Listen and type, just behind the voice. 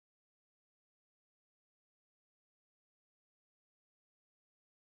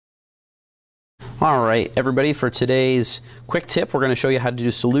Alright everybody, for today's quick tip we're going to show you how to do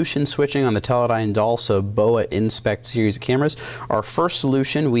solution switching on the Teledyne Dalsa BOA Inspect series of cameras. Our first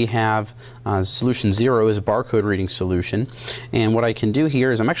solution we have solution 0 is a barcode reading solution, and what I can do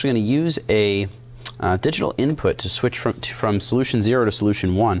here is I'm actually going to use a digital input to switch from solution 0 to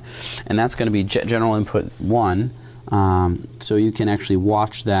solution 1, and that's going to be general input 1, so you can actually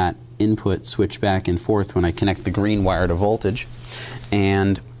watch that input switch back and forth when I connect the green wire to voltage.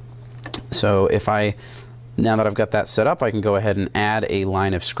 And so now that I've got that set up, I can go ahead and add a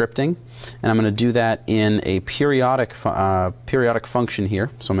line of scripting, and I'm going to do that in a periodic function here.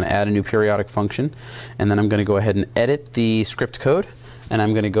 So I'm going to add a new periodic function, and then I'm going to go ahead and edit the script code, and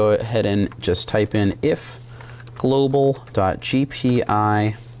I'm going to go ahead and just type in if global.gpi,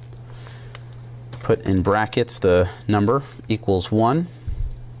 put in brackets the number equals 1,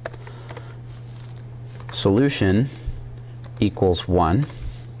 solution equals 1,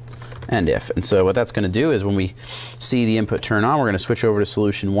 and if. And so what that's going to do is when we see the input turn on, we're going to switch over to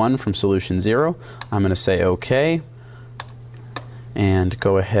solution 1 from solution 0. I'm going to say OK and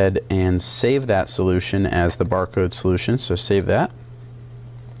go ahead and save that solution as the barcode solution. So save that.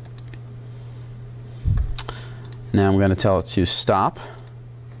 Now I'm going to tell it to stop,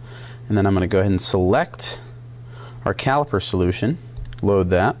 and then I'm going to go ahead and select our caliper solution, load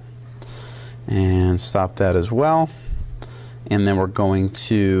that, and stop that as well. And then we're going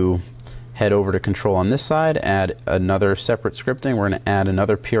to head over to control on this side, add another separate scripting. We're going to add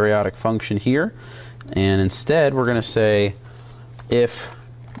another periodic function here, and instead we're going to say if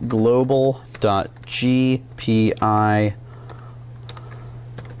global.gpi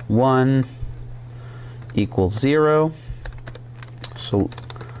 1 equals 0,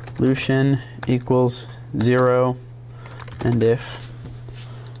 solution equals 0, and if,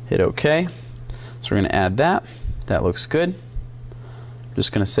 hit OK. So we're going to add that. That looks good. I'm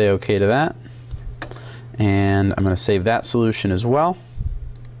just going to say OK to that, and I'm going to save that solution as well.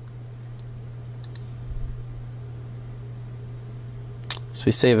 So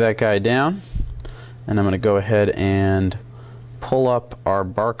we save that guy down, and I'm going to go ahead and pull up our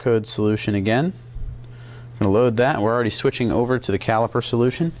barcode solution again. I'm going to load that. We're already switching over to the caliper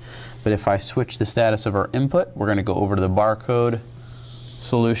solution, but if I switch the status of our input, we're going to go over to the barcode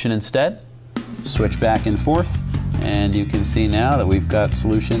solution instead, switch back and forth, and you can see now that we've got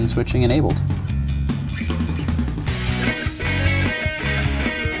solution switching enabled.